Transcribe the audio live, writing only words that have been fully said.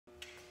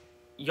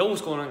Yo,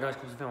 what's going on, guys?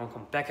 Clemson fan,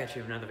 welcome back at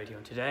you with another video.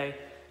 And today,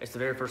 it's the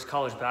very first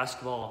college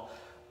basketball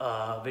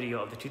video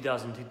of the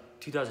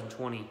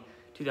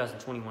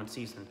 2020-2021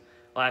 season.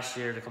 Last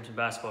year, the Clemson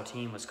basketball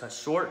team was cut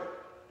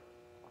short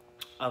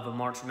of a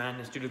March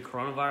Madness due to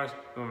coronavirus.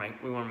 We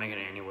weren't making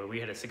it anyway.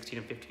 We had a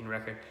 16-15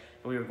 record,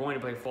 and we were going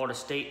to play Florida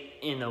State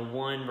in the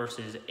 1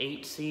 versus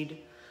 8 seed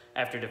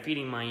after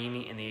defeating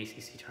Miami in the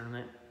ACC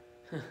tournament.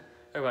 Talk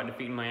about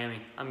defeating Miami.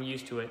 I'm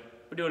used to it.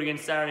 We'll do it again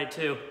Saturday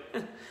too.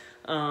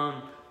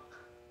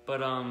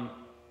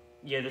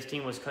 Yeah, this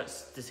team was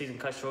the season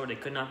cut short. They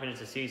could not finish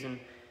the season.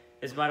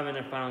 This might have been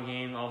their final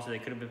game. Also, they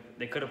could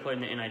have played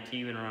in the NIT,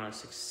 been around a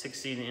six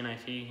seed in the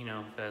NIT. You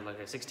know, like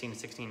a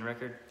 16-16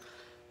 record.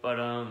 But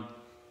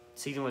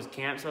season was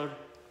canceled.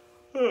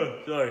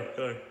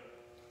 Sorry,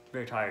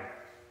 very tired.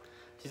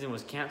 Season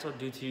was canceled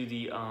due to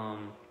the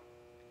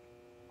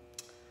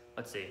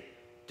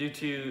due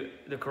to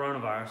the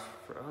coronavirus.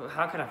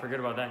 How could I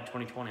forget about that in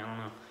 2020? I don't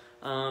know.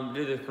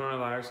 Due to the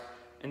coronavirus.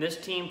 And this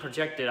team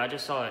projected, I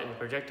just saw it,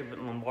 projected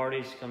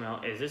Lombardi's come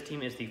out, is this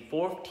team is the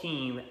 4th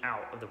team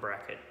out of the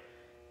bracket.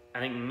 I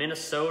think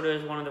Minnesota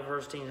is one of the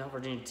first teams out,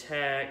 Virginia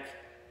Tech.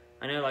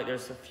 I know like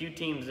there's a few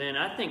teams in.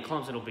 I think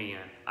Clemson will be in.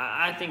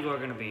 I think we're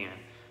going to be in.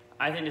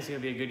 I think this is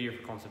going to be a good year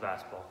for Clemson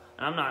basketball.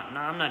 And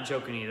I'm not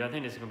joking either. I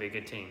think this is going to be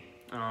a good team.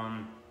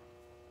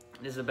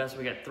 This is the best.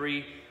 We got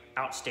 3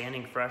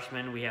 outstanding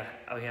freshmen. We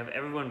have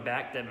everyone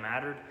back that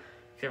mattered,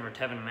 except for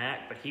Tevin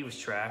Mack, but he was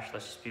trash.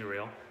 Let's just be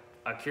real.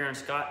 Kieran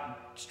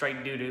Scott,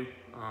 straight doo-doo.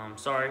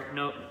 Sorry,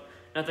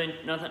 nothing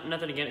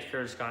against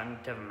Kieran Scott and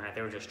Tevin Mack.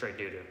 They were just straight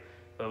doo-doo.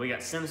 But we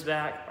got Sims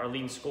back, our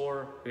leading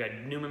scorer. We got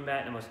Newman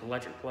back, the most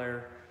electric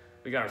player.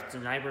 We got our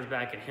snipers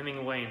back and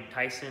Hemingway and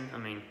Tyson. I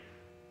mean,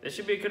 this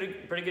should be a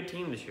pretty good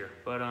team this year.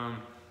 But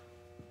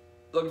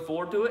looking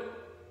forward to it.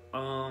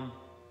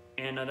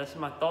 That's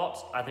my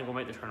thoughts. I think we'll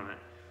make the tournament.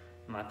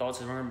 My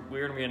thoughts is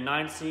we're going to be a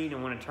 9 seed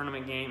and win a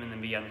tournament game and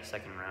then be out in the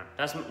second round.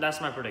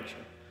 That's my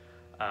prediction.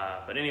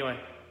 But anyway,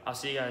 I'll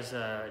see you guys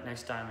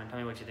next time and tell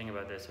me what you think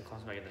about this, if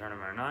Clemson make the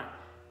tournament or not.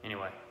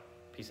 Anyway,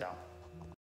 peace out.